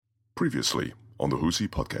Previously on the Who's He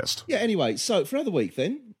Podcast. Yeah, anyway, so for another week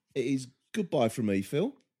then, it is goodbye from me,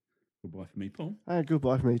 Phil. Goodbye from me, Paul. And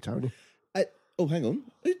goodbye from me, Tony. Oh, hang on.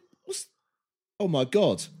 Oh, my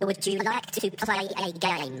God. Would you like to play a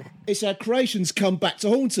game? It's our creations come back to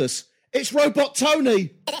haunt us. It's Robot Tony.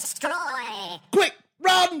 Destroy! Quick,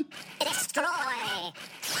 run! Destroy!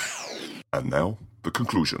 And now, the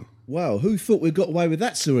conclusion. Wow, who thought we got away with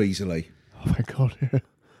that so easily? Oh, my God, yeah.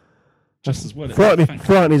 Just as well.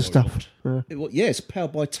 Frightening stuff. Yeah. Yes,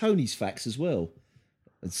 powered by Tony's facts as well.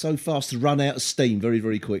 And so fast to run out of steam very,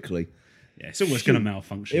 very quickly. Yeah, it's always going to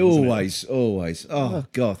malfunction. Isn't it? Always. Oh,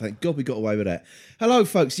 God, thank God we got away with that. Hello,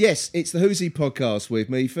 folks. Yes, it's the Who's He Podcast with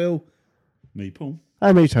me, Phil. Me, Paul.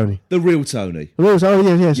 And me, Tony. The real Tony. Yes,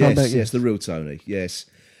 I'm back, Yes, the real Tony. Yes.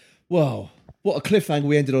 Wow, what a cliffhanger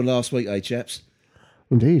we ended on last week, chaps?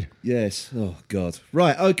 Indeed. Yes. Oh, God.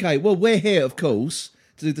 Right, okay. Well, we're here, of course,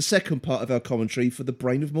 to do the second part of our commentary for the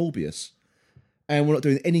Brain of Morbius. And we're not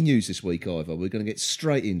doing any news this week either. We're going to get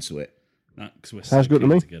straight into it. No, 'cause we're Sounds so good to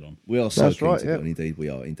keen me. to get on. We are so That's keen right, to yeah. get on. Indeed we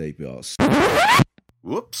are. Indeed we are.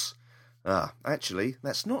 Whoops. Actually,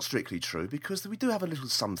 that's not strictly true because we do have a little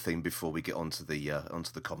something before we get onto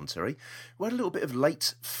the commentary. We had a little bit of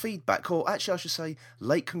late feedback, or actually I should say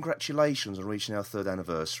late congratulations on reaching our 3rd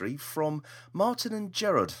anniversary from Martin and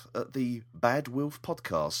Gerard at the Bad Wilf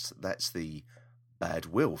Podcast. That's the Bad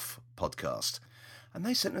Wilf Podcast. And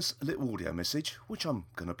they sent us a little audio message, which I'm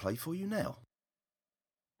going to play for you now.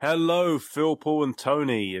 Hello, Phil, Paul, and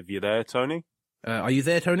Tony. Are you there, Tony? Are you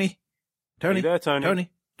there, Tony? Are you there, Tony? Tony?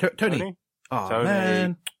 Tony? Oh, Tony?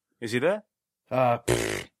 man. Is he there?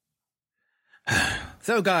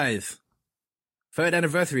 So, guys, 3rd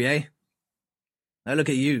anniversary, eh? Now look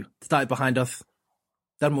at you. Started behind us.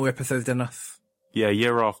 Done more episodes than us. Yeah, a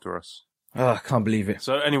year after us. Oh, I can't believe it.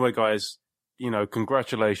 So anyway, guys,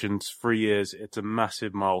 congratulations. 3 years. It's a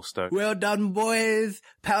massive milestone. Well done, boys.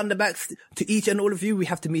 Pat on the back to each and all of you. We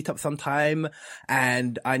have to meet up sometime,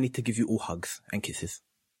 and I need to give you all hugs and kisses.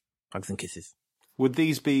 Hugs and kisses. Would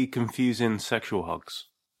these be confusing sexual hugs?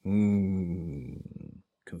 Confusing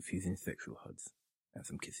sexual hugs and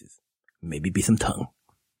some kisses. Maybe be some tongue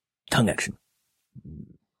action.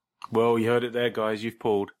 Well, you heard it there, guys. You've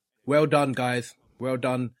pulled. Well done, guys. Well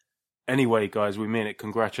done. Anyway, guys, we mean it.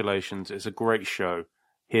 Congratulations. It's a great show.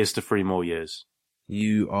 Here's to 3 more years.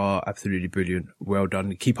 You are absolutely brilliant. Well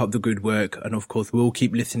done. Keep up the good work. And of course, we'll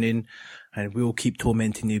keep listening and we'll keep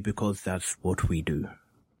tormenting you because that's what we do.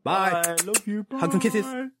 Bye. I love you. Bye. Hugs and kisses.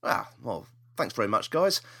 Well, thanks very much,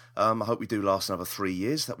 guys. I hope we do last another 3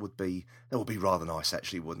 years. That would be rather nice,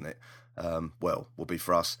 actually, wouldn't it? Would be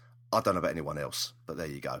for us. I don't know about anyone else, but there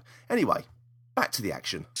you go. Anyway, back to the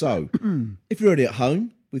action. So, if you're already at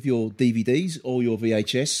home with your DVDs or your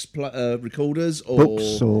VHS recorders or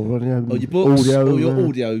Books or your books audio, or your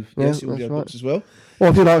audio, yes, your that's audio right. books as well. Or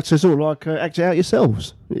if you like to sort of like act it out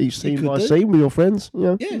yourselves, each scene could by do. scene with your friends,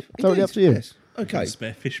 Yeah, totally indeed. up to you. Yes. Okay.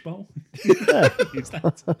 Spare fishbowl. Yeah, Use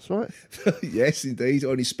that. that's right. Yes, indeed.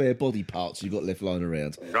 Only spare body parts you've got left lying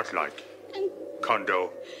around. Not like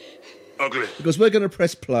Condo. Ugly. Because we're going to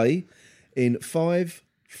press play in 5,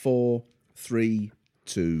 4, 3,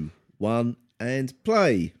 2, 1, and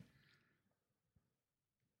play.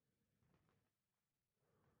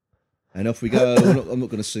 And off we go. I'm not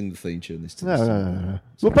going to sing the theme tune this time. No.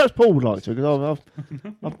 Well, perhaps Paul would like to, because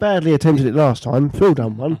I've badly attempted it last time. Phil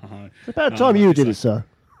done one. It's about time you did it, sir.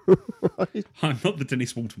 I'm not the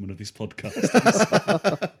Dennis Waterman of this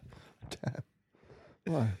podcast.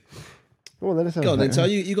 Why? Well, then, let's have Go on a then, back. so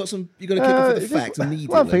you got to keep up with the facts One thing,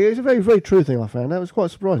 immediately. it's a very, very true thing I found. That was quite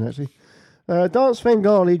surprising, actually. Dance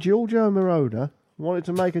Svengali Giorgio Moroder wanted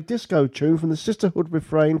to make a disco tune from the Sisterhood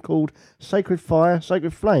refrain called Sacred Fire,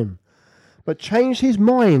 Sacred Flame, but changed his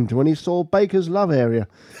mind when he saw Baker's Love Area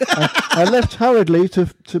and left hurriedly to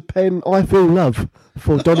pen I Feel Love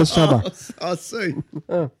for Donna Summer. I see.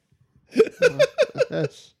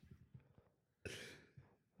 Yes.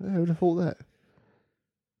 Who would have thought that?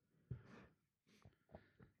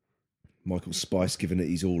 Michael Spice giving it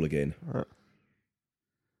his all again.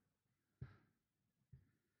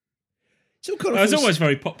 So kind It was always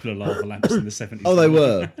very popular, lava lamps in the 70s. Oh, they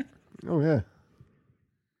were. Oh, yeah.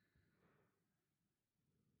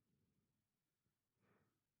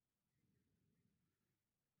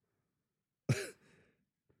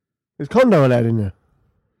 Is Condo allowed in there?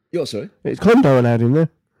 You're sorry? It's Condo allowed in there.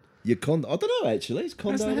 Your Condo? I don't know, actually. It's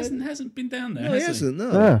Condo. Hasn't been down there. No, he has hasn't,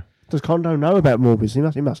 no. Yeah. Does Condo know about Morbius?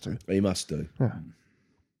 He must do. He must do. Yeah.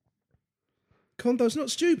 Condo's not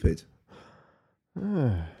stupid.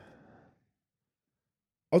 Ah.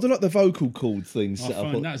 I don't like the vocal cord thing I set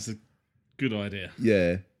up. find that's a good idea.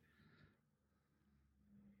 Yeah.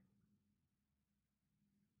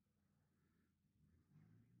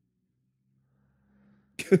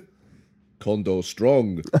 Condo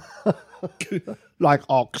strong. Like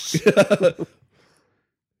ox.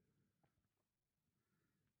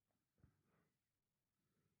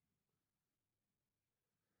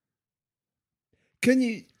 Can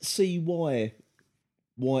you see why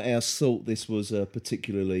Whitehouse thought this was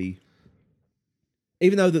particularly...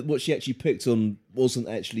 Even though that what she actually picked on wasn't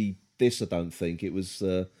actually this, I don't think. It was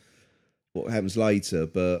what happens later,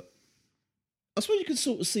 but I suppose you can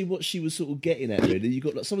sort of see what she was sort of getting at, really. You've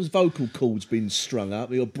got like someone's vocal cords being strung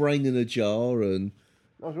up, your brain in a jar, and...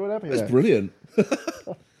 I was really happy with That's that. brilliant.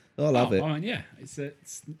 I love it. I mean, yeah, it's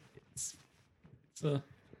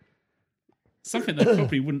something they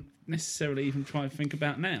probably wouldn't necessarily even try and think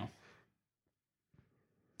about now.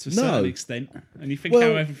 To a certain extent. And you think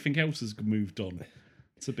how everything else has moved on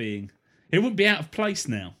to being... It wouldn't be out of place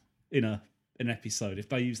now in an episode if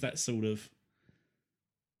they use that sort of...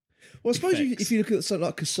 Well, I suppose effects. if you look at something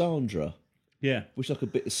like Cassandra, Yeah. which like a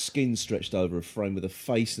bit of skin stretched over a frame with a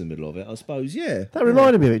face in the middle of it, I suppose, yeah. That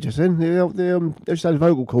reminded me of it just then. The said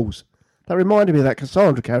vocal calls. That reminded me of that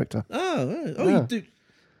Cassandra character. Oh, right. Oh, Yeah. you do.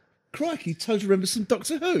 Crikey, totally remember some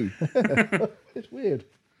Doctor Who. It's weird.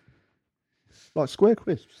 Like square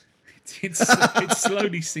crisps. It's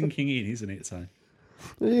slowly sinking in, isn't it, so?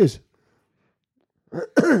 It is.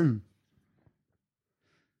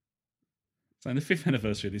 So in the 5th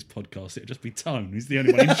anniversary of this podcast, it'll just be Tone who's the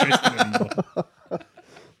only one interested anymore.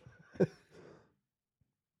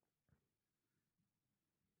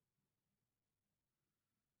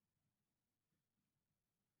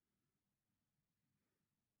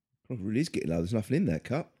 Oh, it really is getting low. There's nothing in that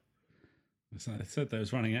cup. So they said they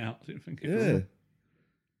was running out. I didn't think it Yeah. was.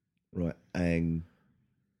 Right, and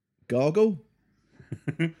gargle.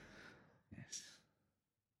 Yes.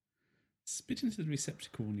 Spit into the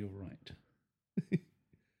receptacle on your right.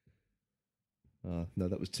 No,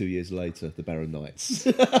 that was 2 years later, the Barrow Knights.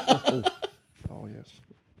 Oh, yes.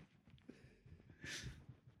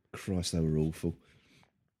 Christ, they were awful.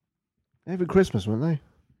 Every Christmas, weren't they?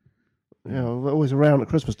 Yeah, we're always around at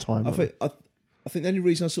Christmas time. I think the only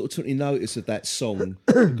reason I sort of took any notice of that song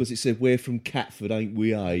because it said "We're from Catford, ain't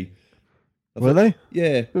we? Eh?" Were they?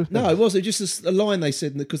 Yeah, no, it wasn't. Just a line they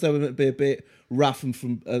said because they were meant to be a bit rough and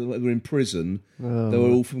from they were in prison. They were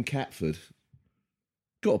all from Catford.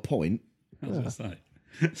 Got a point. I was going to say.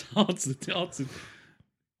 It's hard to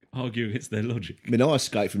argue against their logic. I mean, I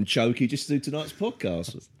escaped from Chokey just to do tonight's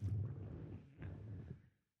podcast.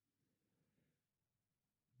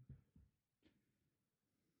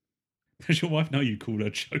 Does your wife know you call her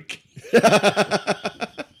Chokey?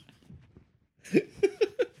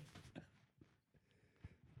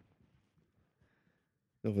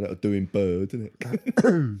 Oh, that'll do in bird, isn't it?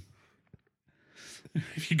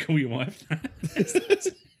 If you call your wife that.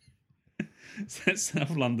 That's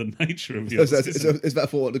South London nature of yours. Is that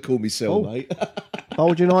for what to call me cellmate?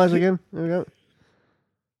 Bulging eyes again. There we go.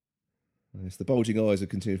 It's the bulging eyes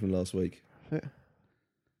that continued from last week. That's it.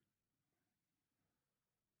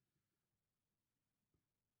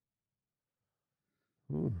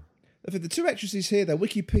 Ooh. I think the two actresses here, though,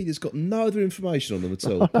 Wikipedia's got no other information on them at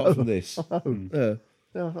all, apart from this. Yeah.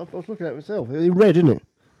 Yeah, I was looking at it myself. It's in red, isn't it?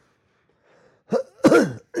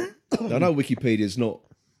 I know Wikipedia's not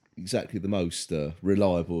exactly the most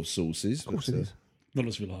reliable of sources. Of course it is. Not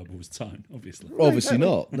as reliable as Tone, obviously. Obviously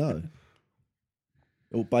not, no.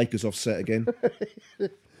 Oh, Baker's offset again.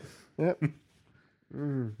 Yep.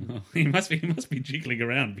 Oh, he must be jiggling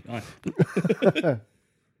around behind.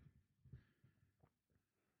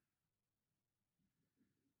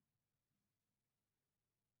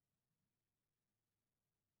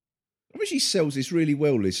 I wish he sells this really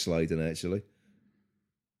well, Liz Sladen, actually.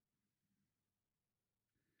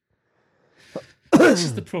 This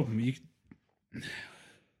is the problem. You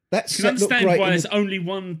That's can understand why there's only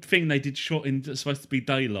one thing they did shot in that's supposed to be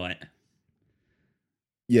daylight.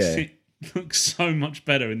 Yeah. It looks so much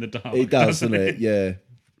better in the dark. It does, doesn't it? Yeah.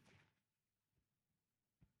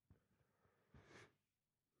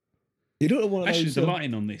 You don't want Actually, those, the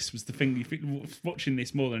lighting on this was the thing. You think, watching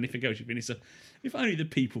this more than anything else, you've been. If only the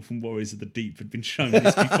people from Warriors of the Deep had been shown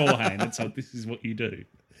this beforehand and told this is what you do.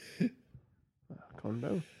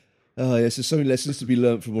 Condo. Oh, yes, there's so many lessons to be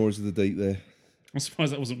learnt from Warriors of the Deep there. I'm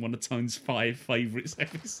surprised that wasn't one of Tone's 5 favourites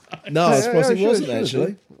episodes. No, I suppose it sure, wasn't, sure,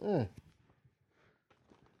 actually. Yeah.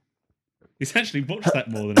 He's actually watched that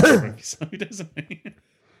more than another episode, hasn't he?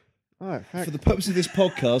 All right, fact, For the purpose of this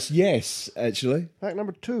podcast, yes, actually. fact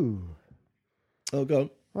number 2. Oh, go on.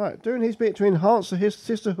 Right, doing his bit to enhance his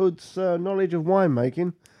sisterhood's knowledge of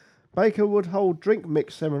winemaking, Baker would hold drink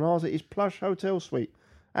mix seminars at his plush hotel suite.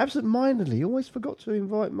 Absent-mindedly, he always forgot to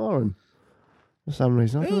invite Maren for some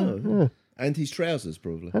reason. I don't know. And his trousers,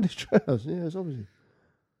 probably. And his trousers, yes, obviously.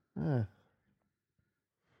 Yeah.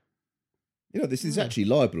 You know, this is actually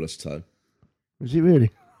libelous, Tone. Is it really?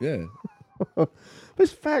 Yeah. But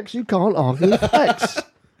it's facts. You can't argue with facts.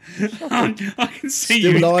 I can see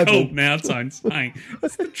Still you in liable. cold now, Tone, saying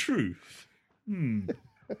it's the truth.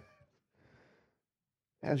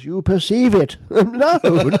 As you perceive it. No.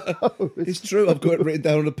 It's true. I've got it written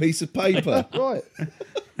down on a piece of paper. Right.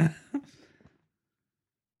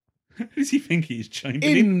 Who does he think he is,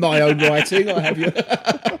 Chamberlain? In my own writing, I have you.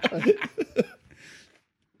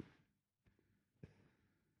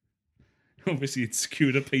 Obviously, he'd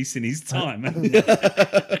secured a piece in his time.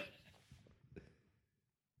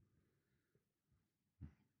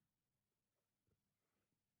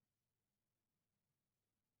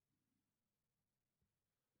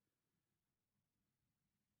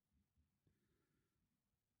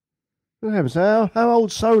 What happens? How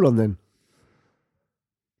old's Solon then?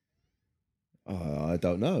 I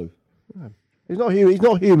don't know. He's not human. He's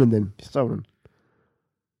not human then. Solon.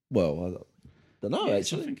 Well, I don't know, Yes, I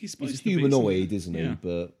actually. think he's supposed He's to be humanoid, something. isn't he? Yeah.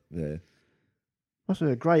 But, yeah. Must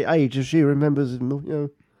be a great age if she remembers him. You know.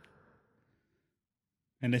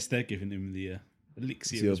 Unless they're giving him the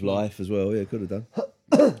elixir Sea as of well. life as well. Yeah, could have done.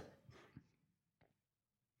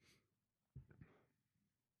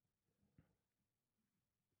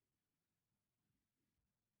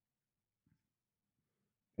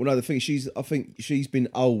 Well, no, the thing I think she's been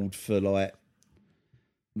old for like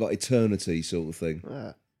eternity, sort of thing.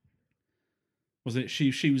 Yeah. Was it?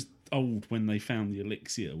 She was old when they found the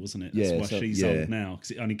elixir, wasn't it? That's Yeah, why so- she's yeah. old now,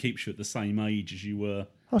 because it only keeps you at the same age as you were.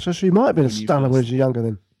 Oh, so she might have been a When you stunner when first- she was younger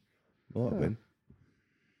then. Might have been.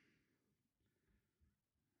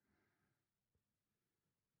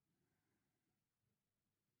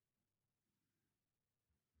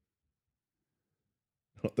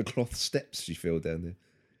 Like the cloth steps she fell down there.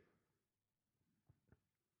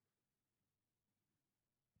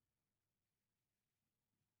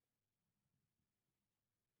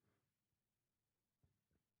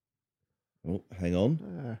 Oh, hang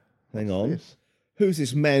on. Hang what's on. this? Who's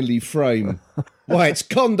this manly frame? Why, it's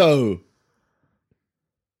Condo!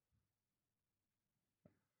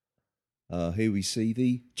 Here we see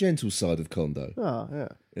the gentle side of Condo. Oh, yeah.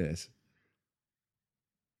 Yes.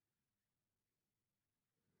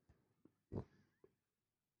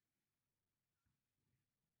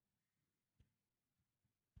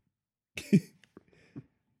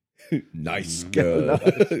 Nice girl.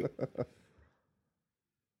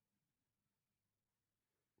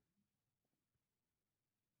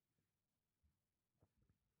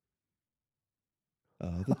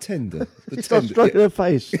 The tender. The He starts stroking her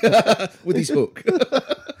face. with his hook.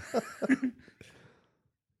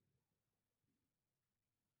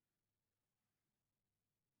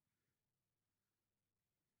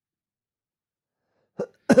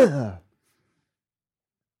 I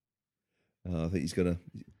think he's going to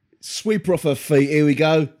sweep her off her feet. Here we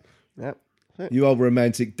go. Yep. You old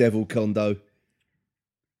romantic devil, Condo.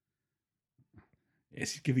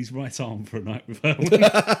 Yes, he'd give his right arm for a night with her.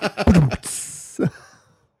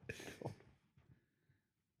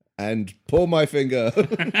 And pull my finger. And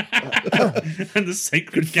the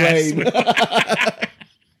sacred gas. Flame.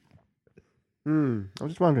 I'm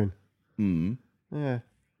just wondering. Hmm. Yeah.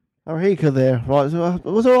 Arika there, right? So,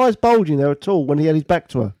 was her eyes bulging there at all when he had his back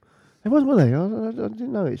to her? It wasn't, were they? I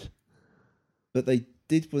didn't notice. But they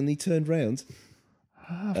did when he turned round.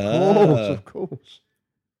 Of course.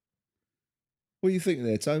 What are you thinking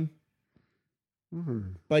there, Tone?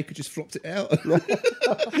 Baker just flopped it out.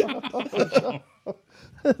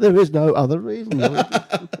 There is no other reason.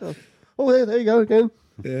 Oh, there you go again.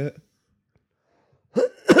 Yeah.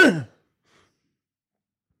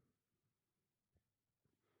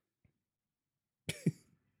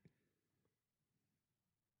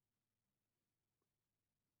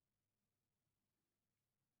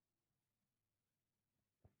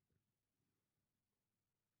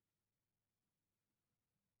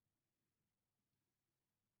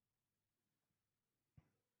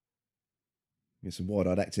 Get some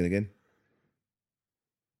wide-eyed acting again.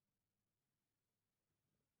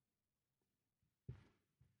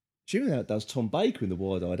 She even outdoes Tom Baker in the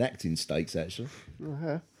wide-eyed acting stakes, actually.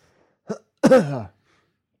 I'm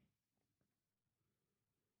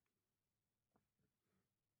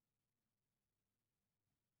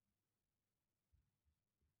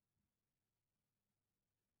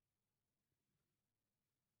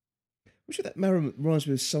sure that reminds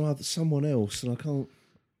me of someone else, and I can't.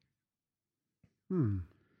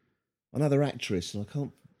 Another actress, and I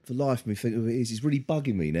can't for the life of me think of who it is. It's really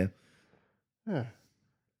bugging me now. Yeah.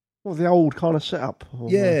 Well, the old kind of setup. Or,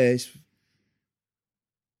 Yeah, it's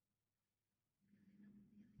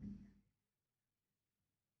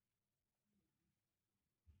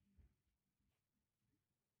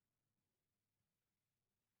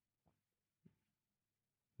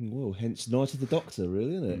Well, hence Night of the Doctor,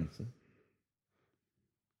 really, isn't it? So-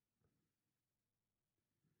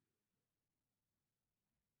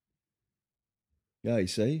 Yeah, you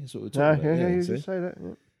see, that's what we're No, talking about. yeah, you see? just say that.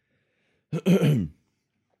 Yeah.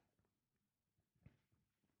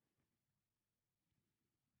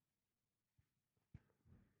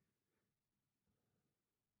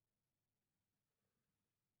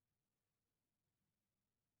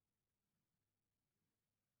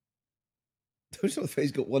 It's not the fact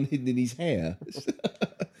he's got one hidden in his hair.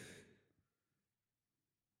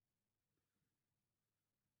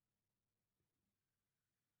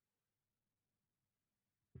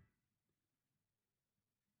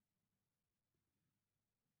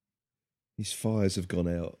 His fires have gone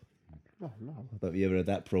out. Oh, no. I don't think he ever had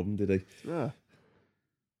that problem, did he? No.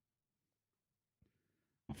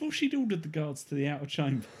 I thought she'd ordered the guards to the outer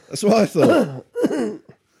chamber. That's what I thought.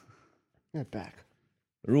 Get back.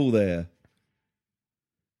 They're all there.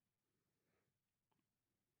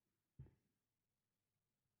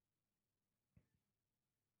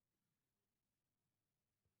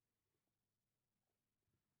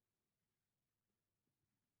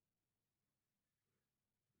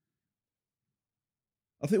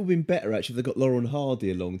 I think it would have been better actually if they got Lauren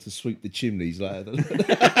Hardy along to sweep the chimneys like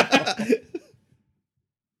that.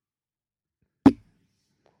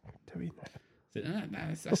 Doing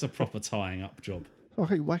that. That's a proper tying up job. I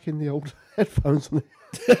keep whacking the old headphones on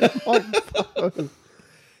the microphone.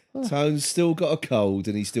 Tone's still got a cold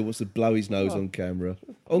and he still wants to blow his nose on camera.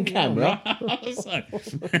 On camera? So,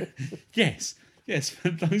 yes, for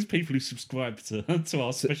those people who subscribe to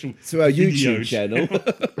our special To our video YouTube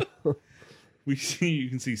channel. you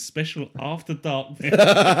can see special after dark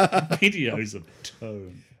videos of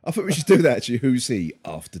Tone. I thought we should do that actually. Who's he?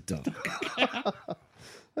 After Dark.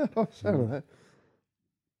 Oh, sound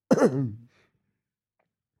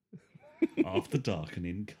After dark and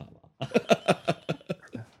in colour.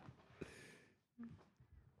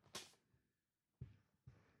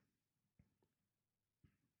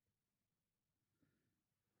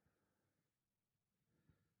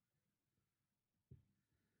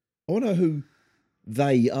 I want to know who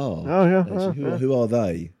they are. Oh, yeah. Actually. Who are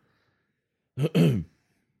they?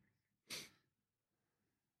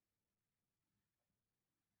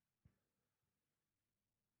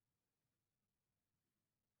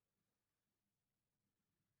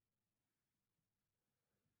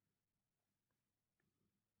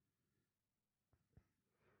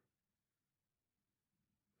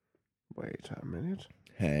 Wait a minute.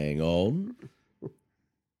 Hang on.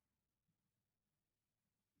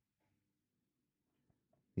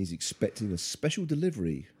 He's expecting a special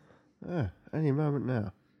delivery. Any moment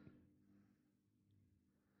now.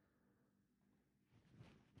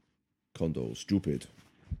 Condo, stupid.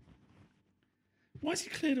 Why has he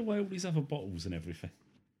cleared away all these other bottles and everything?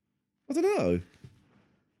 I don't know.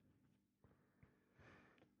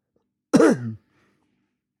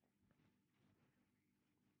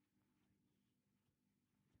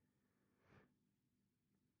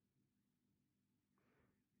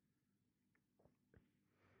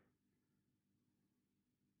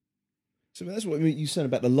 So that's what I mean. You said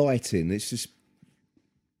about the lighting. It's just,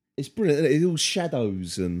 it's brilliant. It's all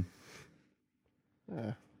shadows and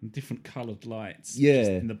And different coloured lights, Yeah.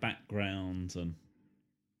 just in the background, and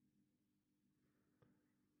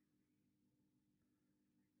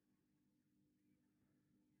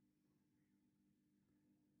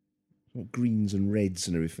all greens and reds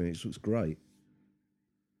and everything. It looks great.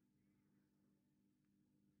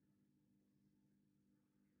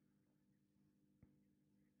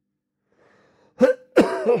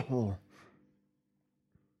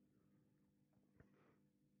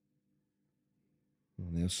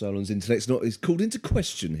 Now Solon's intellect's not is called into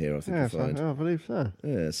question here. I think Yes, I find. I believe so.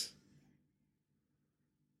 Yes.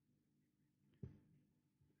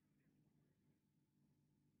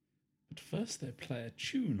 but first they play a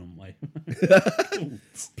tune on my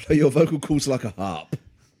Play your vocal cords like a harp.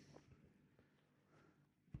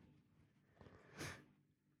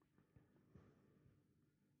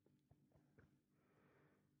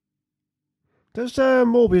 Does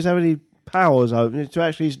Morbius have any powers open to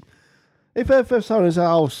actually? If someone says,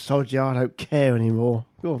 "Oh, sod you, I don't care anymore,"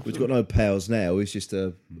 go on. He's got no powers now. He's just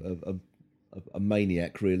a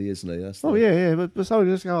maniac, really, isn't he? That's Oh the- yeah, but someone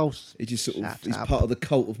just goes, He just sort of Shut he's up. part of the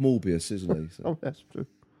cult of Morbius, isn't he? So. "Oh, that's true."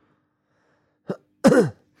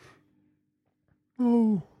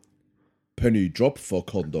 Oh, Penny drop for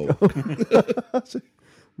Condo.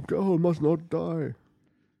 God must not die.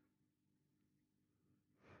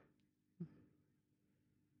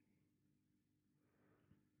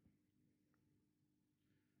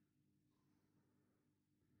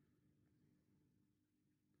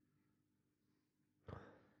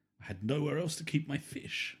 I had nowhere else to keep my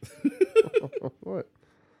fish. Right.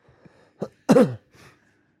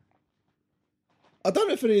 I don't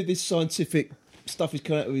know if any of this scientific stuff is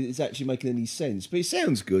coming out with is actually making any sense, but it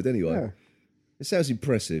sounds good anyway. Yeah. It sounds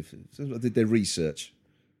impressive. It sounds like they did their research.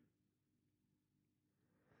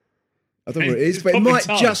 I don't know what it is, It's but it probably might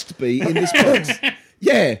time. just be in this box.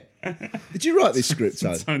 Yeah. Did you write this script,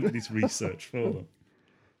 Tone? Time for this research for them.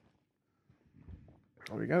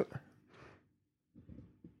 There we go.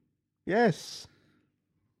 Yes.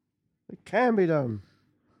 It can be done.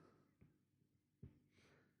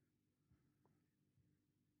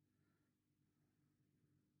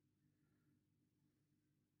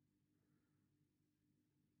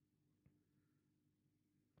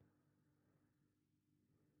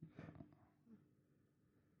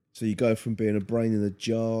 So you go from being a brain in a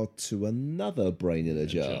jar to another brain in a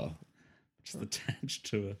jar. Just attached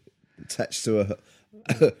to Attached to a...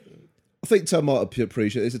 I think Tom might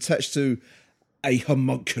appreciate it. It's attached to a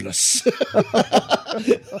homunculus.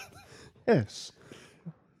 Yes.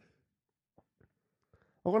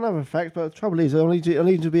 I've got another fact, but the trouble is I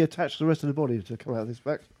need to be attached to the rest of the body to come out of this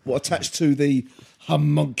fact. What, attached to the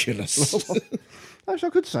homunculus? Actually,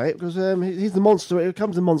 I could say it because he's the monster. It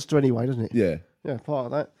becomes a monster anyway, doesn't it? Yeah. Yeah, part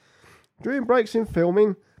of that. During breaks in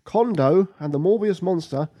filming, Condo and the Morbius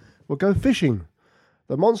monster will go fishing.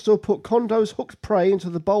 The monster will put Condo's hooked prey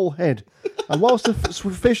into the bowl head, and whilst the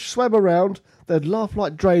fish swam around, they'd laugh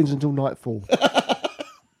like drains until nightfall.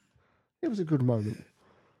 It was a good moment.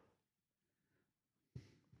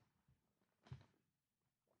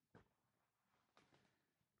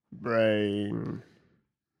 Brain.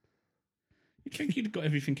 You'd think you'd got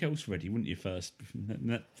everything else ready, wouldn't you, first?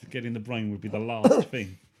 Getting the brain would be the last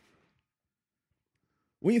thing.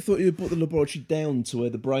 When you thought you'd put the laboratory down to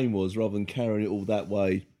where the brain was rather than carrying it all that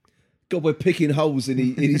way. God, we're picking holes in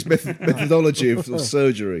his methodology of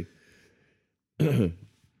surgery. I'm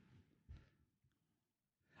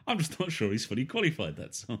just not sure he's fully qualified,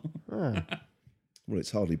 that's all. Ah. Well,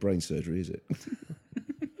 it's hardly brain surgery, is it?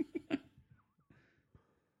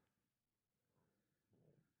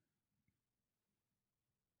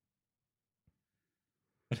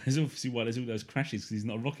 But there's obviously why there's all those crashes, because he's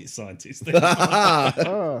not a rocket scientist.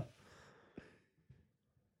 Ah.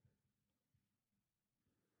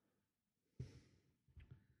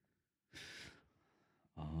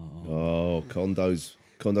 Oh, Condo's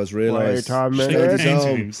realised. Wait a minute. Shaking his hands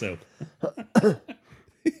with arm. himself.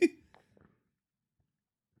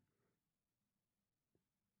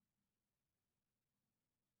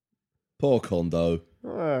 Poor Condo.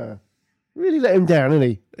 Ah. Really let him down, didn't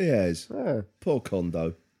he? He has. Ah. Poor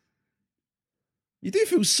Condo. You do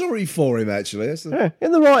feel sorry for him, actually. Yeah,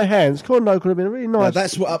 in the right hands, Condo could have been a really Now, nice.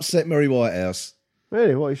 that's what upset Mary Whitehouse.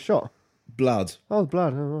 Really, what he shot? Blood. Oh,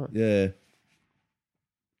 blood. Oh, right. Yeah.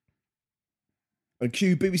 And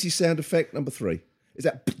cue BBC sound effect number 3. Is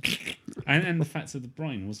that... And the fact of the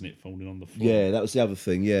brain, wasn't it, falling on the floor? Yeah, that was the other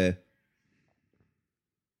thing, yeah. Do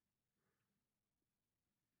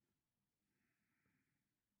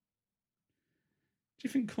you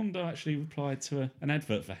think Condo actually replied to an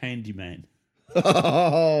advert for Handyman?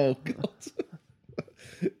 Oh, God.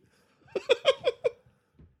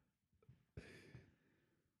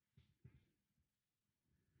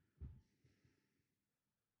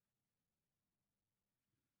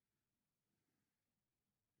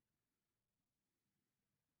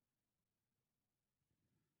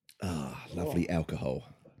 Ah, lovely alcohol.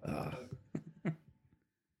 Ah.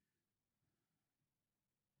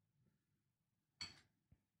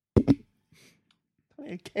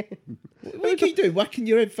 Again. What do you keep doing? Whacking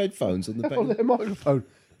your headphones on the back? On the microphone.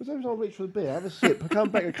 Because every time I reach for the beer, have a sip, I come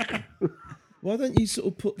back. Why don't you sort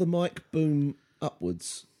of put the mic boom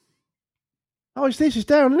upwards? Oh, it's this, it's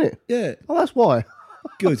down, isn't it? Yeah. Oh, that's why.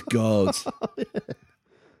 Good God.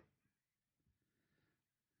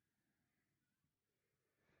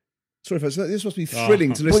 Sorry, folks. This must be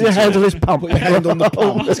thrilling to Put listen your to. hand on this pump. Put your hand on the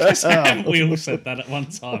pump. Haven't we all said that at one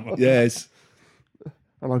time? Yes.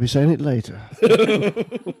 And I'll be saying it later.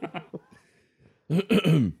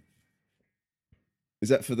 Is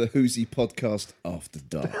that for the Whoosie podcast After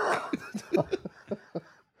Dark?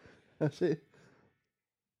 That's it.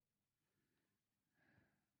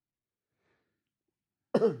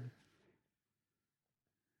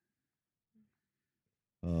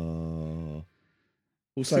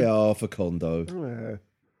 We'll say R for Condo. Yeah. I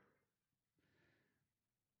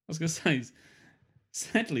was going to say,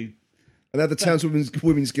 sadly, And now the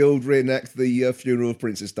Townswomen's Guild reenact the funeral of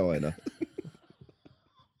Princess Diana.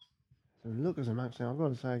 Look as a max now, I've got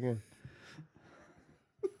to say again.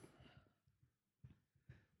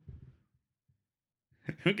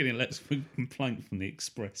 We're getting lots of complaint from the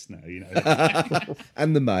Express now, you know.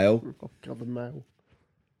 And the mail. Oh, God, the mail.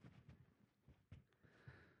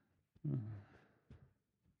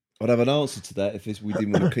 I'd have an answer to that if we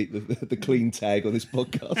didn't want to keep the clean tag on this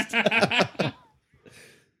podcast.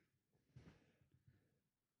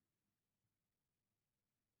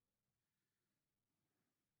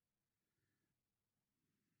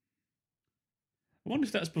 I wonder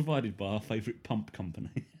if that's provided by our favourite pump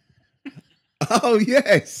company. Oh,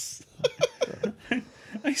 yes.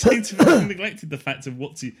 They seem to have neglected the fact of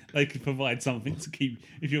they could provide something to keep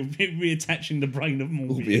if you're reattaching the brain of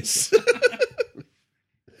Morbius.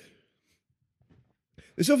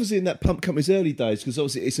 It's obviously in that pump company's early days because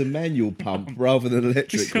obviously it's a manual pump rather than an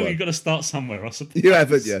electric one. You've got to start somewhere, I suppose. You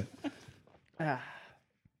haven't, you?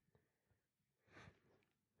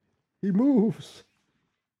 He moves.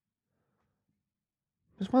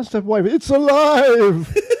 Just one step away. It's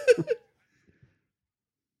alive!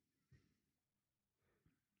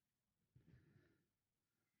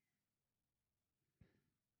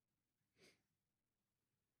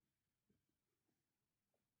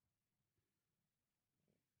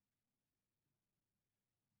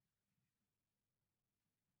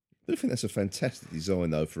 I think that's a fantastic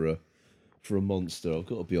design though for a monster. I've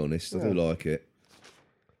got to be honest. I do like it.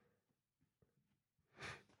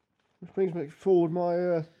 Which brings me forward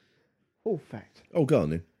my fact. Oh, go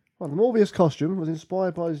on then. Well, the Morbius costume was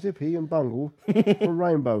inspired by Zippy and Bungle from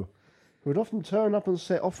Rainbow, who would often turn up on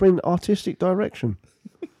set offering artistic direction.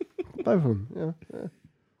 Both of them,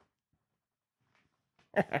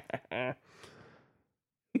 yeah.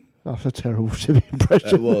 That's a terrible Zippy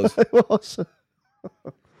impression. It was. It was.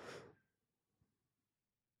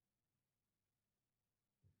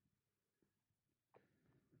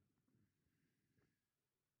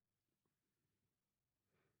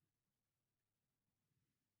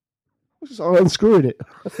 So unscrewing it.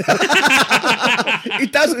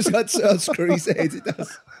 It does unscrew his head. It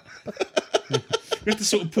does. You have to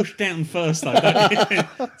sort of push down first, though, don't you?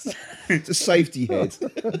 It's a safety head.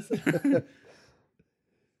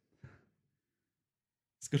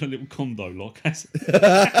 It's got a little condo lock, has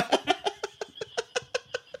it?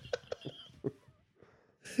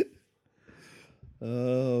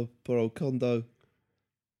 Oh, poor old Condo.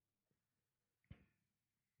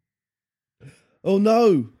 Oh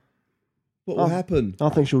no! What will happen? I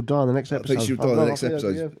think she'll die in the next I episode. think she'll die in the next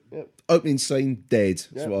episode. Yeah. Opening scene, dead.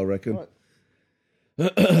 That's what I reckon.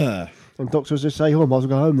 Right. And doctors just say, "Oh, I might as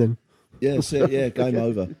well go home then." Yeah, that's it. Yeah, game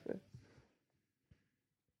over.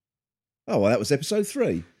 Oh, well, that was episode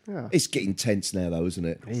 3. Yeah. It's getting tense now, though, isn't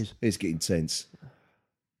it? It is. It's getting tense.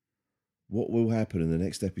 What will happen in the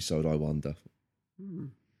next episode, I wonder?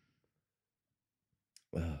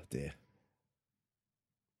 Oh, dear.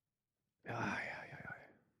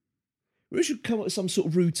 We should come up with some sort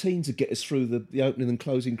of routine to get us through the opening and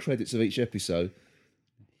closing credits of each episode.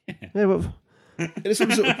 Yeah, but There's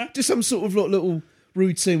some sort of little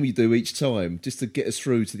routine we do each time, just to get us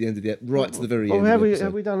through to the end of the right to the very end.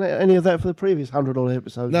 Have we done any of that for the previous 100 odd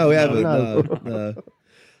episodes? No, we haven't. No.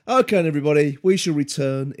 Okay, then, everybody, we shall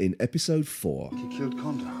return in episode 4. He killed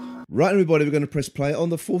Condo. Right, everybody, we're going to press play on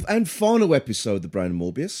the 4th and final episode of the Brain of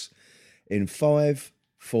Morbius in 5,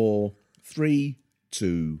 4, 3,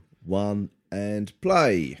 2, 1, and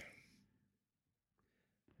play.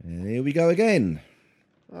 And here we go again.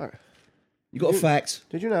 All right. You got a fact?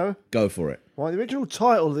 Did you know? Go for it. Well, the original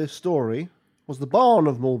title of this story was The Barn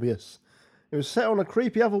of Morbius. It was set on a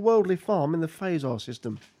creepy otherworldly farm in the Phasar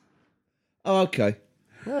system. Oh, okay.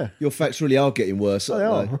 Yeah. Your facts really are getting worse, They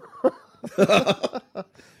aren't are.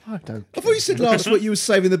 I don't I thought you said last week you were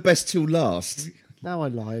saving the best till last. Now I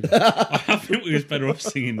lied. I think we was better off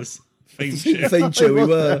singing this theme tune. Theme tune, we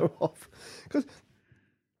were. Because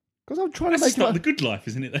I'm trying That's to the make start of the good life,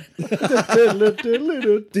 isn't it? Then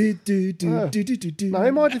No,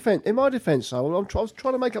 in my defence, though, I was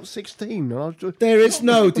trying to make up 16. And I was There is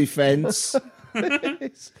no defence.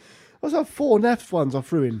 I was have 4 naff ones I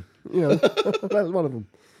threw in. You know, that was one of them.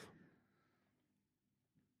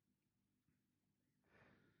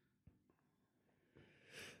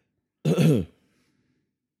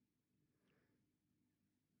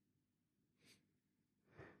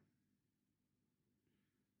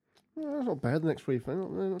 That's not bad. The next 3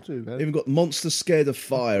 things, not too bad. Even got monster scared of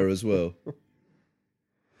fire as well.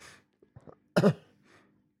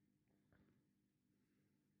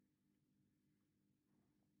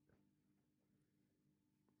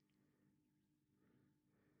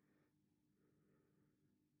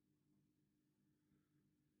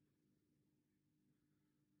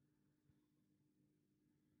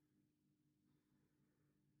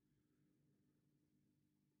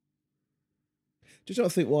 Just trying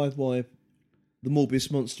to think why the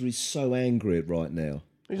Morbius monster is so angry right now.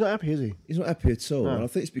 He's not happy, is he? He's not happy at all. No. And I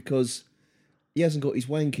think it's because he hasn't got his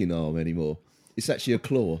wanking arm anymore. It's actually a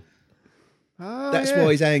claw. Oh, That's yeah.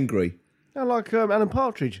 why he's angry. Yeah, like Alan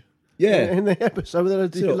Partridge. Yeah. In the episode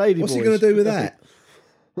with the So, lady what's boys. he going to do with that?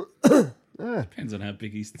 Depends on how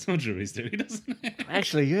big his todger is, doing, doesn't it?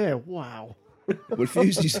 Actually, yeah. Wow. Well, if he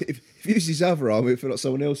uses his other arm, it feels like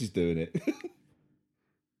someone else is doing it.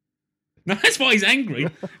 No, that's why he's angry.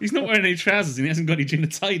 He's not wearing any trousers and he hasn't got any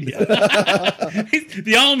genitalia.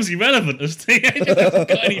 The arm's irrelevant as to he hasn't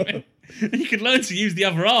got any. You could learn to use the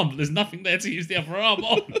other arm, but there's nothing there to use the other arm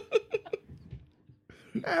on.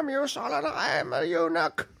 Am you solid? I am a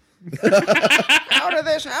eunuch. How did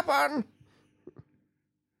this happen?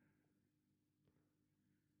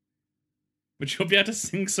 But you'll be able to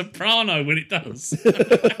sing soprano when it does.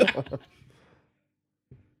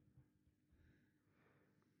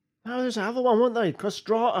 Oh, there's another one, weren't they?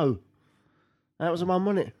 Castrato. That was the one,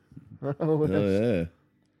 wasn't it? Oh, yeah.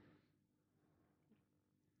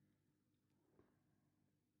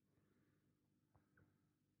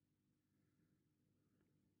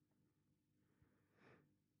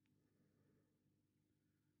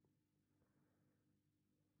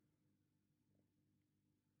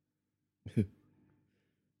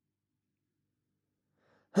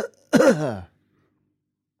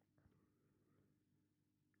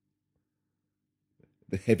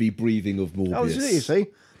 The heavy breathing of Morbius. Oh, this is it, you see.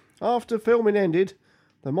 After filming ended,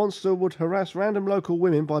 the monster would harass random local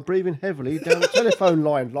women by breathing heavily down the telephone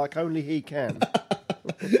line like only he can.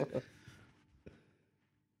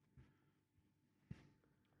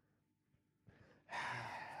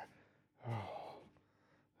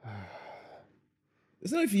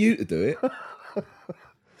 There's no for you to do it.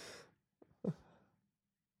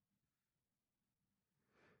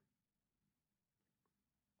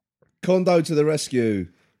 Condo to the rescue.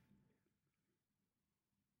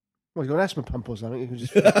 Well, he's got an asthma pump or something. You can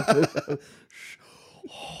just...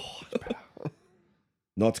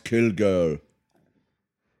 Not kill girl.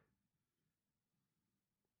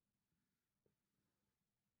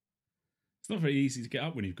 It's not very easy to get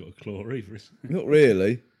up when you've got a claw either, is it? Not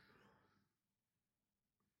really.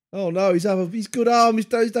 Oh no, he's good arm. He's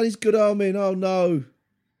done his good arm in. Oh no.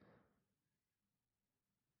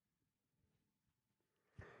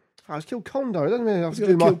 Oh, it's killed Condo. It doesn't mean I have He's to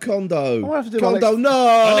going do to my... kill Condo. I have to do Condo, my no.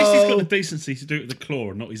 At least he's got the decency to do it with the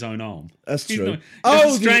claw and not his own arm. That's He's true. not- he doesn't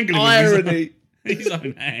Oh, strangle the him with irony. his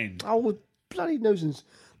own hand. Oh, bloody nuisance.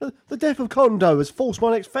 The death of Condo has forced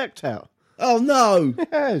my next fact out. Oh no. It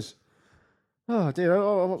has. Oh, dear.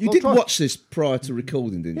 You did watch this prior to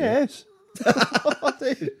recording, didn't you? Yes. I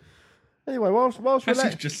did. Anyway, whilst He's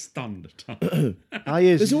relaxing... just stunned.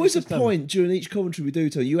 There's always a point during each commentary we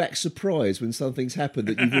do, Tony, you act surprised when something's happened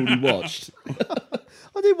that you've already watched.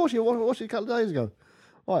 I did watch it a couple of days ago.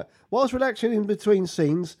 Right. Whilst relaxing in between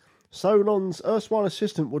scenes, Solon's erstwhile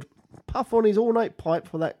assistant would puff on his ornate pipe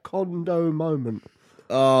for that Condo moment.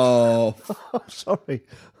 Oh. I'm sorry.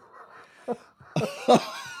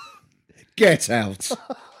 Get out.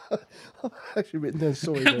 I've actually written down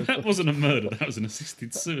sorry. That wasn't a murder, that was an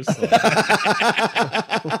assisted suicide.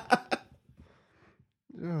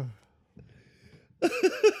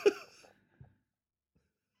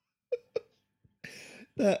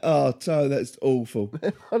 Tony, that's awful.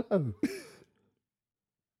 I know.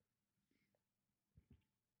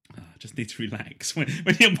 Just need to relax. When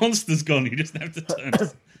your monster's gone, you just have to turn.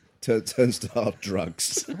 Turns to hard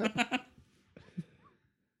drugs.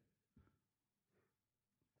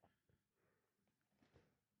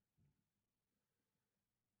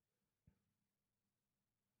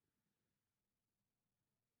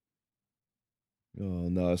 Oh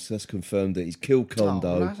no, so that's confirmed that he's killed Condo.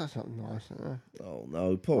 Oh, that's not nice. Oh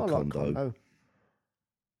no, poor I like Condo. Condo.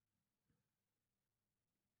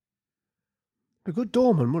 A good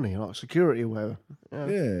doorman, wasn't he? Like security or whatever.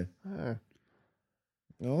 Yeah. Yeah.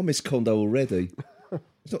 Oh, I miss Condo already.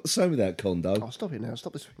 It's not the same without Condo. Oh, stop it now.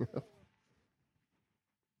 Stop this thing.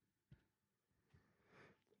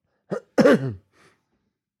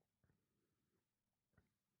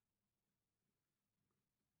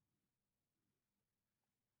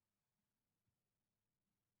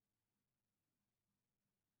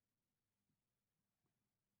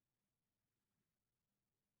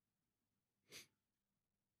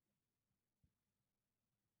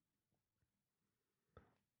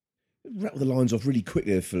 Rattle the lines off really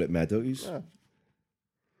quickly there, Philip Maddox. Yeah.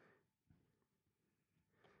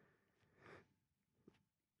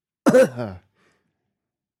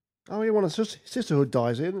 Oh, yeah, one of sisterhood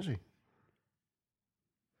dies here, doesn't she?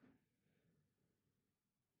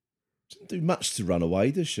 Doesn't do much to run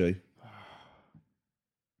away, does she?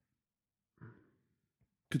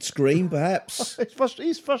 Could scream, perhaps.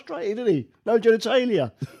 He's frustrated, isn't he? No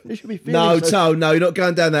genitalia. He should be feeling No, so... Tone, no, you're not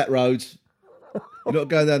going down that road. You're not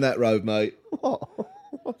going down that road, mate. What?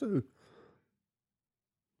 What do?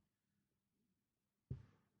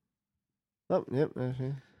 Oh, yep, there's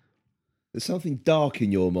it. There's something dark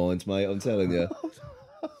in your mind, mate, I'm telling you.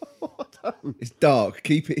 It's dark.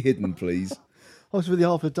 Keep it hidden, please. I was with the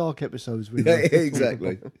After Dark episodes. With Yeah,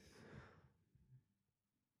 exactly.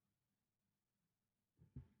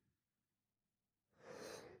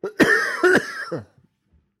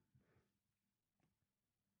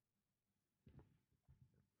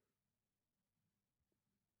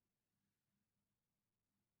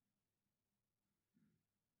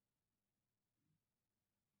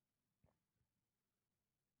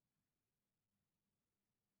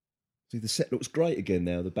 See, the set looks great again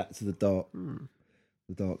now. The back to the dark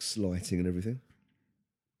lighting and everything.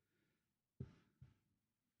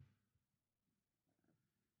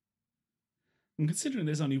 And considering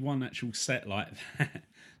there's only one actual set like that,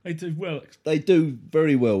 they do well They do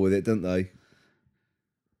very well with it, don't they?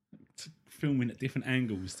 filming at different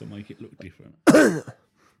angles to make it look different.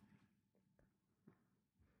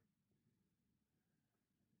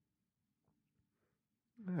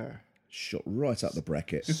 Yeah. Shot right up the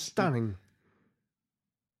bracket. Stunning.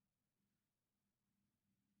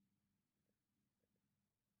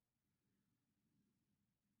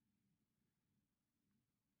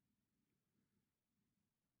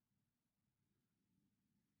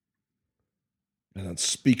 An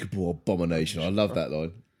unspeakable abomination. I love that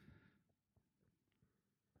line.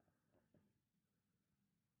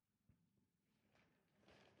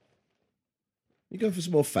 You going for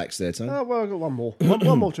some more facts there, Tony? Oh, well, I've got one more.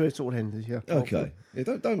 one more to sort of end this, yeah. Okay. Yeah,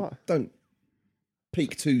 don't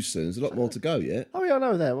peak too soon. There's a lot more to go yet. Oh, yeah, I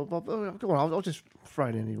know that. Well, go on, I'll just throw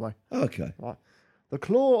it in anyway. Okay. Right. The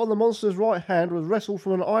claw on the monster's right hand was wrestled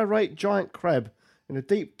from an irate giant crab in a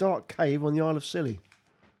deep, dark cave on the Isle of Scilly.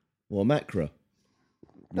 Well, macra.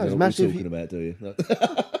 No, You it's know what massive. we're talking about, do you? No.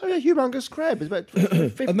 Oh, yeah, humongous crab. It's about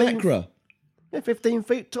 15, A macra. Yeah, 15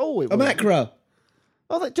 feet tall. A macra.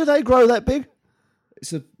 Oh, do they grow that big?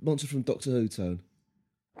 It's a monster from Doctor Who, Tone.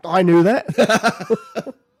 I knew that.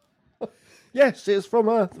 Yes, it's from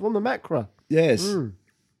the macra. Yes. Mm.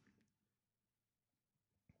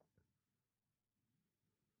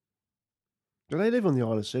 Do they live on the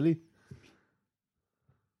Isle of Scilly?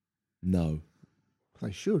 No.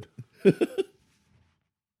 They should.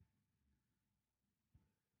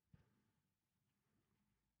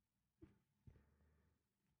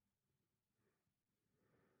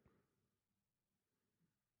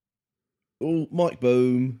 Oh, Mike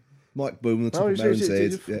Boom. Mike Boom on the top of Maron's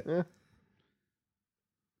head. Yeah.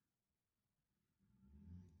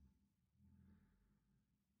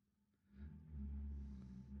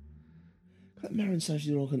 That Maron sounds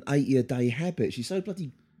like an 80-a-day habit. She's so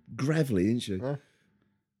bloody gravelly, isn't she?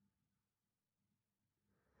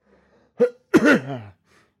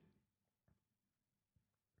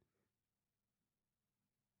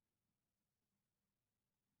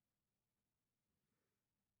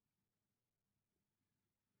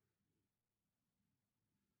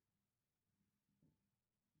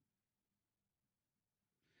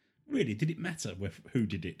 Really, did it matter who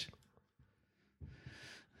did it?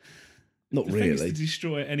 Not The thing is really. to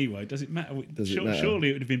destroy it anyway. Does it matter? Does it matter? Surely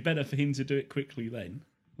it would have been better for him to do it quickly then.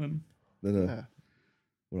 No. Yeah.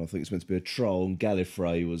 Well, I think it's meant to be a troll, and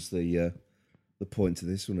Gallifrey was the point to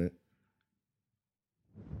this, wasn't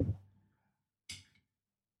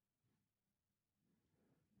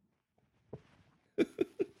it?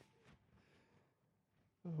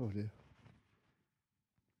 Oh, dear.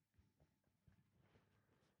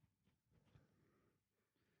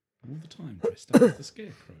 All the time dressed up as the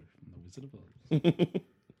Scarecrow from The Wizard of Oz.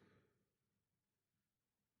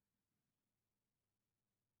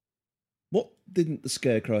 What didn't the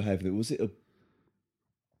Scarecrow have? Was it a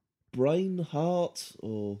brain, heart,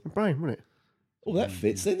 or... Brain, wasn't it? Oh, that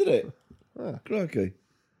fits then, didn't it? Ah. Crikey.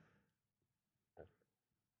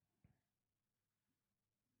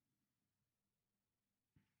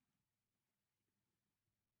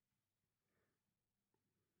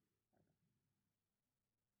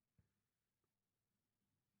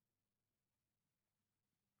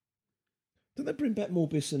 Don't they bring back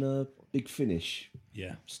Morbius in a Big Finish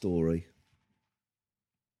Yeah. story?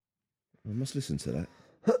 I must listen to that.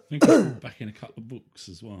 I think it's brought back in a couple of books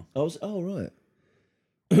as well. Oh, right.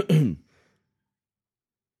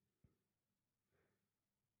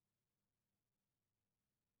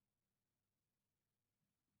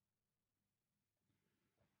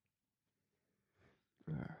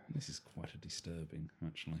 This is quite a disturbing,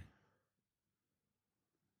 actually.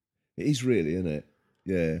 It is really, isn't it?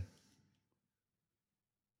 Yeah.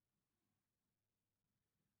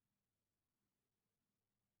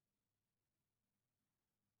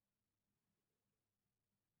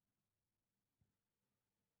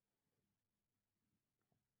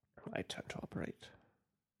 Right, time to operate.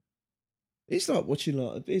 It's like watching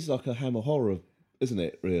it's like a Hammer horror, isn't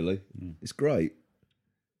it? Really, It's great.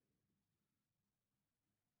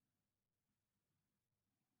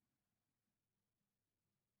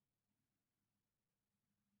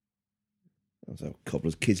 So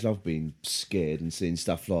cobblers, kids love being scared and seeing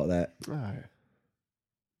stuff like that. Oh.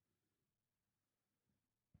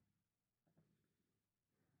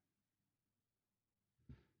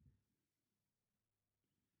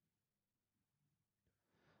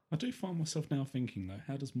 I do find myself now thinking, though,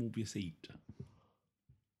 how does Morbius eat?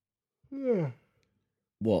 Yeah.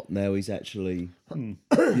 What now? He's actually,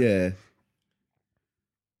 yeah.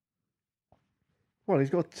 Well, he's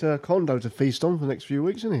got Condo to feast on for the next few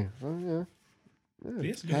weeks, isn't he? So, He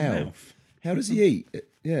hasn't got a How? mouth. How does he eat?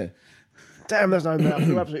 Yeah. Damn, there's no mouth.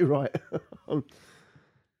 You're absolutely right.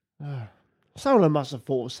 Someone must have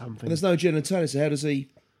thought of something. And there's no genitalia, so how does he,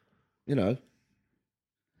 you know?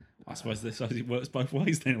 I suppose it works both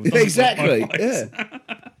ways then. Exactly, Both ways. yeah.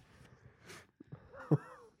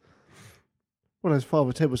 Well, as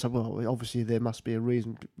Father Ted was saying, well, obviously there must be a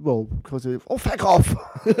reason. Well, because of... Oh, fuck off!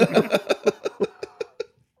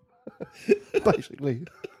 Basically.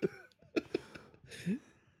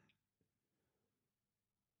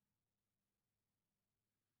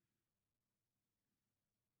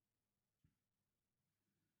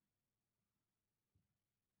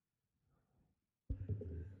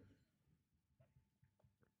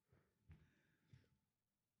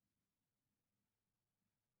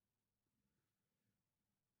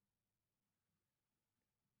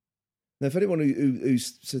 Now, if anyone who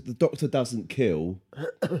said the Doctor doesn't kill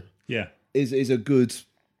Yeah. is a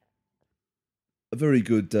very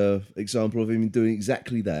good example of him doing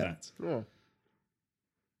exactly that. Yeah.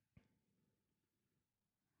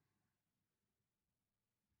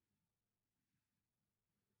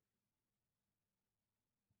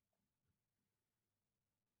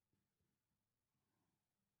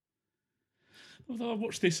 Although I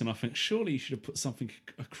watched this and I think surely you should have put something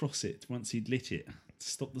across it once he'd lit it to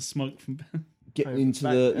stop the smoke from Getting into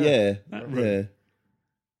back, that yeah. room.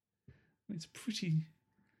 It's pretty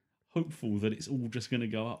hopeful that it's all just going to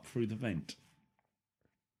go up through the vent.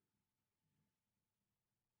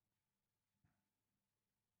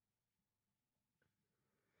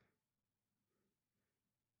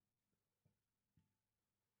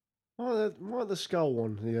 Why the skull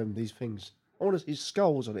on these things? I want to see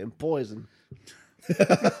skulls on it and poison.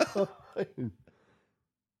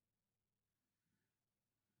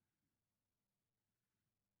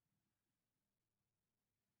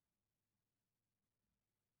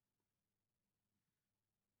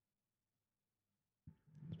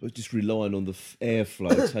 I was just relying on the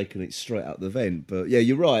airflow taking it straight out the vent. But yeah,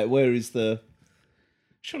 you're right. Where is the...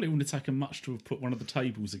 Surely it wouldn't have taken much to have put one of the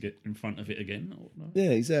tables in front of it again. Or no?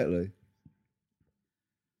 Yeah, exactly.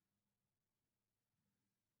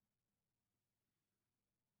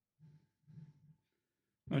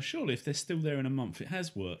 No, surely if they're still there in a month, it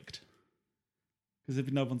has worked. Because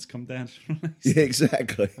if no one's come down to release Yeah, it.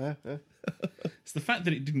 exactly. It's the fact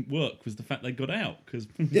that it didn't work was the fact they got out because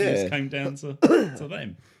Yeah. it came down to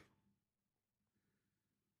them.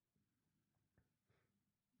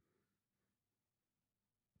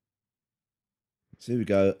 So here we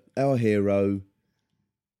go. Our hero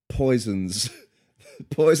poisons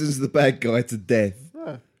the bad guy to death.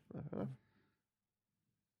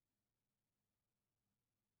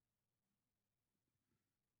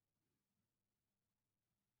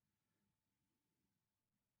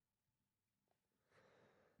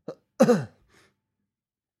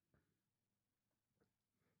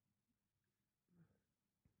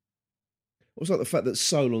 What's like the fact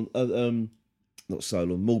that not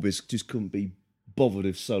Solon, Morbius just couldn't be bothered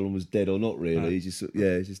if Solon was dead or not. Really, No. He's just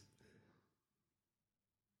it's just.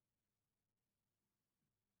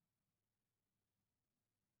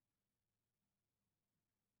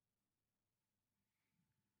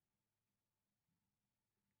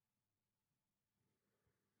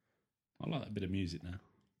 I like that bit of music now.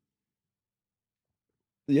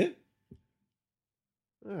 Yeah,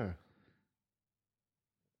 Yeah.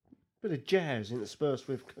 Bit of jazz interspersed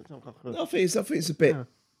with. I think it's a bit Yeah.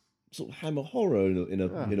 sort of Hammer horror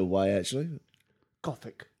in a way, actually.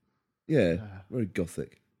 Gothic. Yeah, very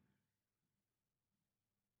gothic.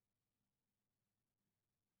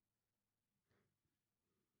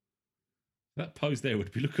 That pose there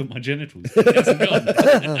would be look at my genitals. It hasn't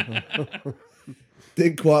gone.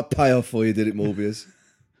 Didn't quite pay off for you, did it, Morbius?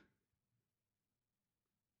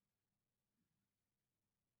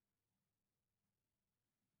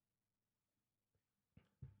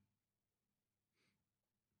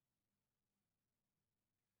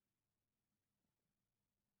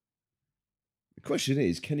 The question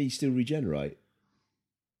is, can he still regenerate?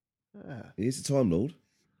 He is a Time Lord.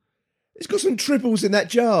 He's got some triples in that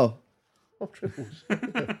jar. Oh, triples.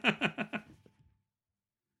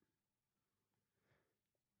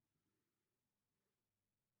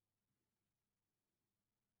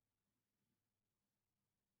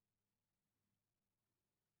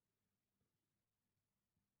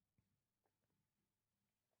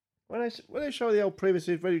 When they show the old previous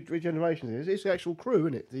regeneration, it's the actual crew,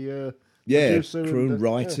 isn't it? The producer crew and the,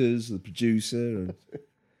 writers, the producer.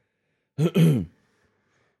 And...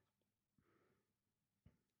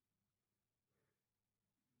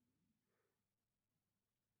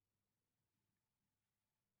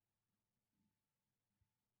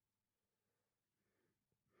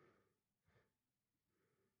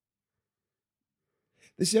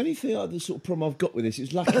 It's the only thing, the sort of problem I've got with this.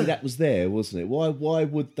 It's lucky that was there, wasn't it? Why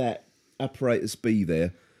would that apparatus be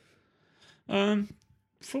there?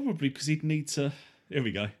 Probably because he'd need to. Here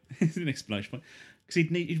we go. Here's an explanation. Because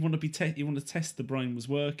he'd want to test the brain was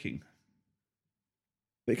working.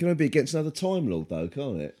 But it can only be against another Time Lord, though,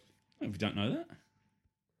 can't it? Well, we don't know that.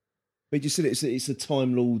 But you just said it's a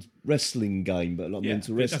Time Lord wrestling game, but like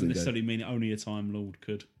mental but it doesn't wrestling necessarily game. mean only a Time Lord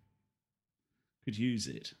could use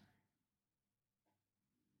it.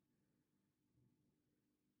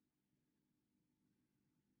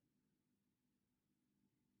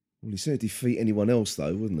 Well, he said defeat anyone else,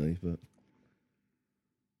 though, wouldn't he? But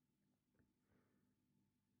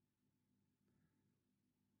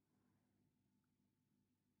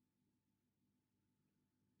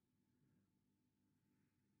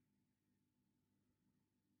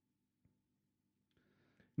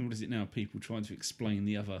And what is it now? People trying to explain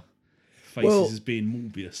the other faces as being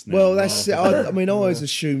Morbius now. Well, that's it. I mean, I always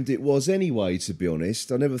assumed it was anyway, to be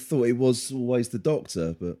honest. I never thought it was always the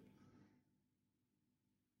Doctor, but...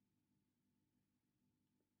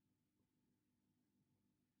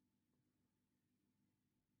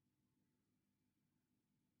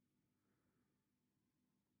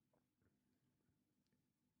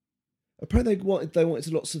 Apparently they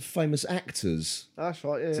wanted lots of famous actors That's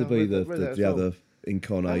right, yeah. to be the other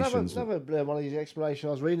incarnations. Another one of these explanations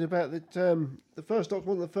I was reading about that the first Doctor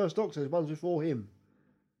wasn't the first Doctor, the ones before him.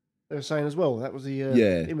 They were saying as well, that was the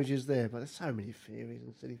images there, but there's so many theories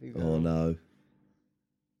and silly things. Oh, no.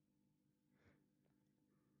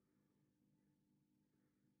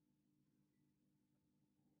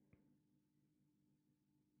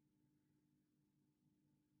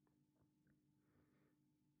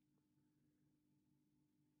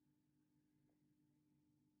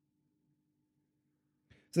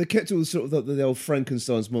 So they kept all the sort of the old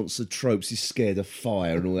Frankenstein's monster tropes. He's scared of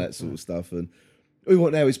fire and all that sort of stuff. And all we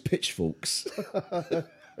want now is pitchforks. Well,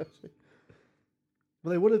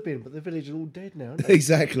 they would have been, but the village are all dead now. Aren't they?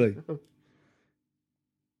 Exactly.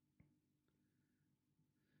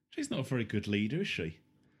 She's not a very good leader, is she?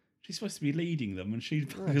 She's supposed to be leading them, and she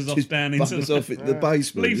buggers She's off down into off in the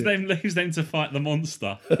basement. leaves them to fight the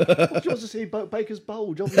monster. She wants to see Baker's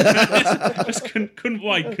Bulge, obviously. Just couldn't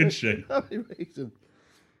wait, could she? No reason.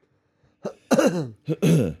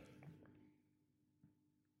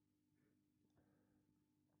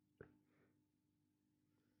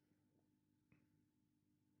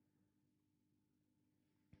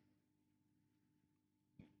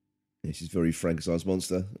 This is very Frankenstein's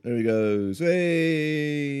monster. There he goes. Hey!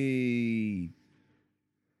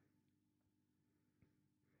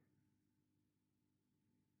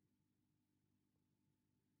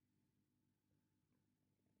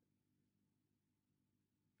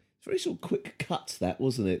 It's very sort of quick cut, that,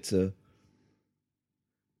 wasn't it?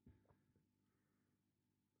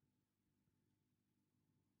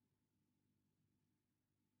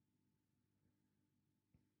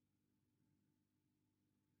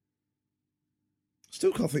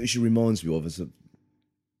 Still can't think who she reminds me of as the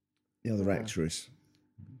other actress.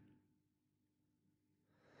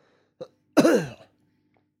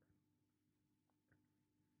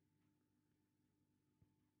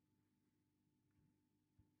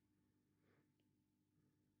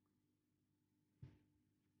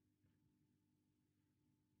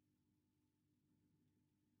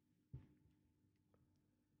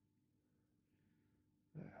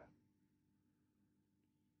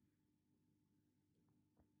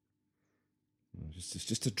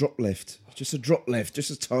 Just a drop left. Just a drop left.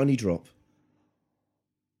 Just a tiny drop.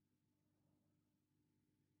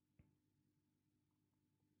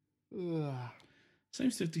 So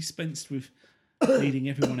Seems to have dispensed with leading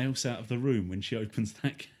everyone else out of the room when she opens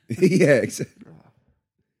that. Yeah, exactly.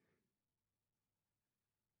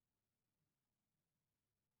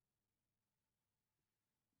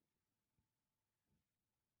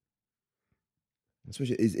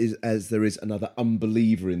 Especially as there is another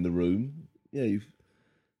unbeliever in the room. Yeah, you've...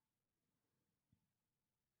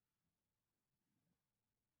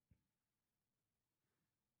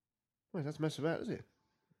 Well, that's mess about, is it?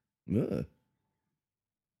 Yeah.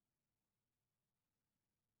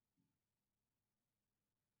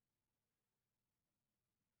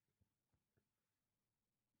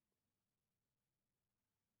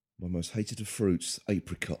 My most hated of fruits,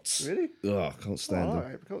 apricots. Really? Oh, I can't stand Oh, them.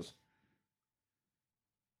 right, because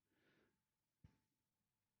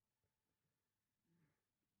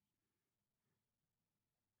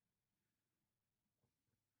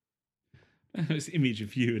This image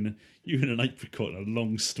of you and an apricot in a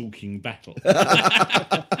long stalking battle.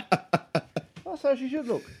 that's how she should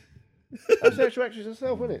look. That's how she actress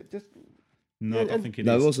herself, isn't it? Just No, I don't think it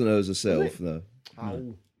No, is. it wasn't her as herself, Was it? no.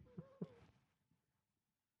 oh,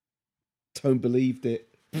 Tone believed it.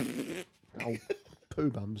 oh, poo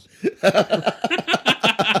bums.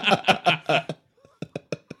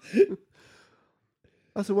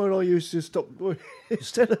 That's the word I used to stop.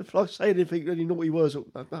 Instead of like saying anything really naughty words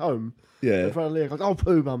at home, Yeah. in front of Leah, goes, "Oh,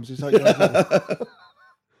 poo bums." It's like,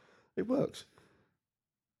 it works.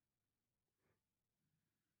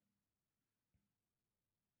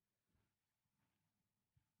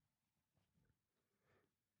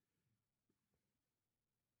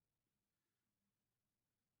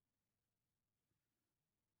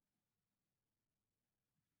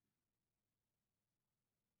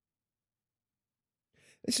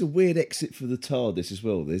 It's a weird exit for the TARDIS as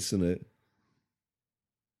well, this, isn't it?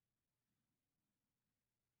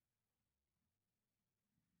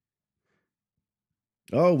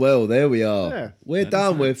 Oh, well, there we are. Yeah. We're That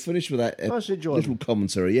done. is We're nice. finished with that Nice and enjoyable. little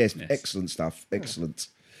commentary. Yes, Yes. excellent stuff. Excellent.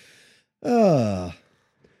 Ah.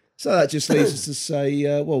 So that just leaves us to say,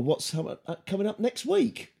 well, what's coming up next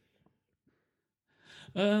week?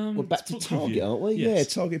 We're back to book Target, review. aren't we? Yes. Yeah,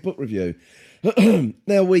 Target book review.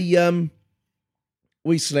 Now,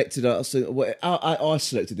 we selected, I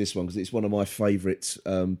selected this one because it's one of my favourite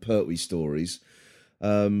Pertwee stories.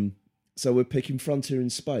 So we're picking Frontier in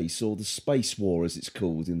Space, or the Space War as it's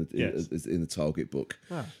called in the Target book.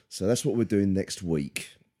 Ah. So that's what we're doing next week.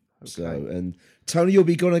 So, and Tony, you'll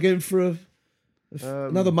be gone again for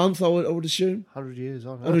another month, I would assume. 100 years, I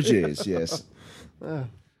know. 100 years, yes. Yeah.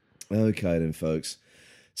 Okay then, folks.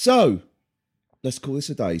 So let's call this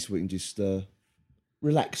a day so we can just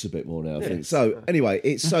relax a bit more now, I think. So anyway,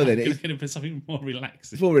 it's so then it's going to be something more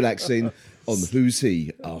relaxing. more relaxing on Who's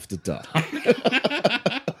He After Dark.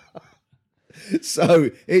 So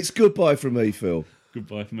it's goodbye from me, Phil.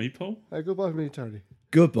 Goodbye from me, Paul. Goodbye from me, Tony.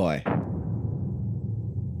 Goodbye.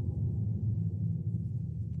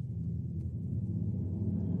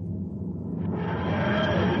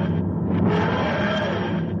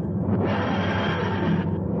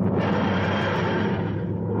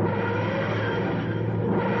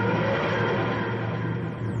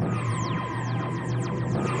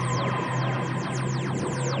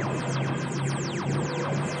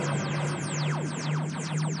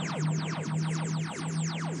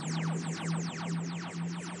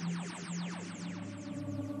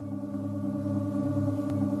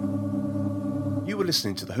 You were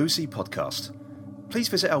listening to the Who's He podcast. Please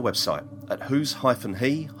visit our website at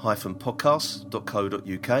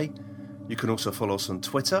who's-he-podcast.co.uk. You can also follow us on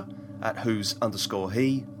Twitter at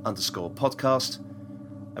who's_he_podcast.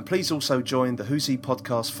 And please also join the Who's He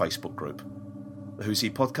podcast Facebook group. The Who's He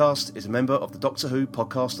podcast is a member of the Doctor Who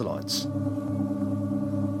Podcast Alliance.